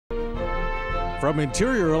From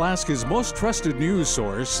Interior Alaska's most trusted news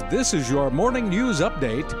source, this is your Morning News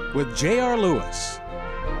Update with J.R. Lewis.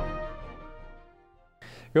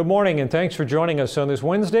 Good morning and thanks for joining us on this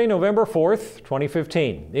Wednesday, November 4th,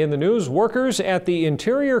 2015. In the news, workers at the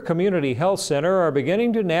Interior Community Health Center are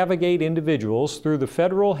beginning to navigate individuals through the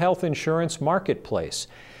federal health insurance marketplace.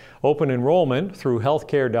 Open enrollment through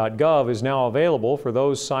healthcare.gov is now available for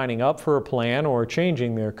those signing up for a plan or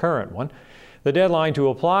changing their current one. The deadline to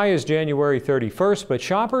apply is January 31st, but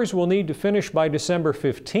shoppers will need to finish by December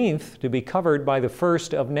 15th to be covered by the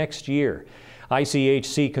 1st of next year.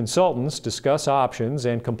 ICHC consultants discuss options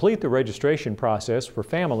and complete the registration process for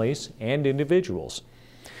families and individuals.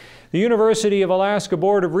 The University of Alaska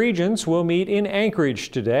Board of Regents will meet in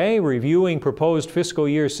Anchorage today, reviewing proposed fiscal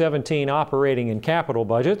year 17 operating and capital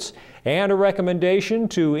budgets and a recommendation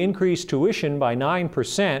to increase tuition by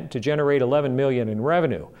 9% to generate $11 million in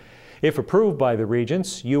revenue. If approved by the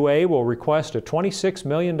Regents, UA will request a $26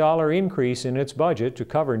 million increase in its budget to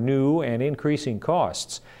cover new and increasing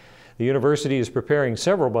costs. The university is preparing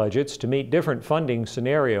several budgets to meet different funding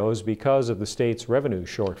scenarios because of the state's revenue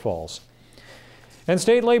shortfalls. And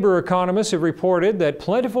state labor economists have reported that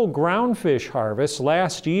plentiful groundfish harvests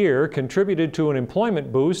last year contributed to an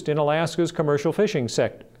employment boost in Alaska's commercial fishing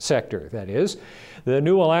sector. That is, the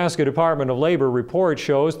new Alaska Department of Labor report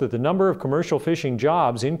shows that the number of commercial fishing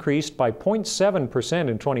jobs increased by 0.7%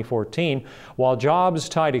 in 2014, while jobs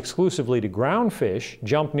tied exclusively to groundfish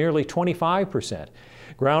jumped nearly 25%.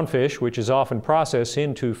 Groundfish, which is often processed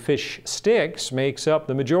into fish sticks, makes up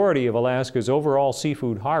the majority of Alaska's overall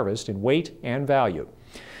seafood harvest in weight and value.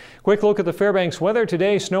 Quick look at the Fairbanks weather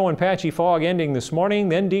today. Snow and patchy fog ending this morning,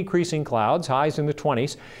 then decreasing clouds, highs in the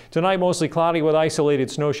 20s. Tonight mostly cloudy with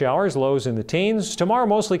isolated snow showers, lows in the teens. Tomorrow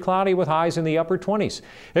mostly cloudy with highs in the upper 20s.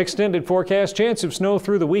 Extended forecast chance of snow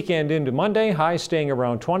through the weekend into Monday, highs staying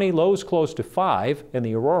around 20, lows close to 5, and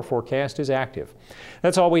the aurora forecast is active.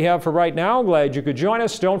 That's all we have for right now. Glad you could join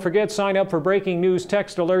us. Don't forget, sign up for breaking news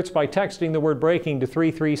text alerts by texting the word breaking to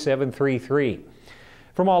 33733.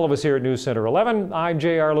 From all of us here at News Center 11, I'm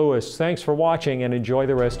J.R. Lewis. Thanks for watching and enjoy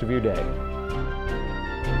the rest of your day.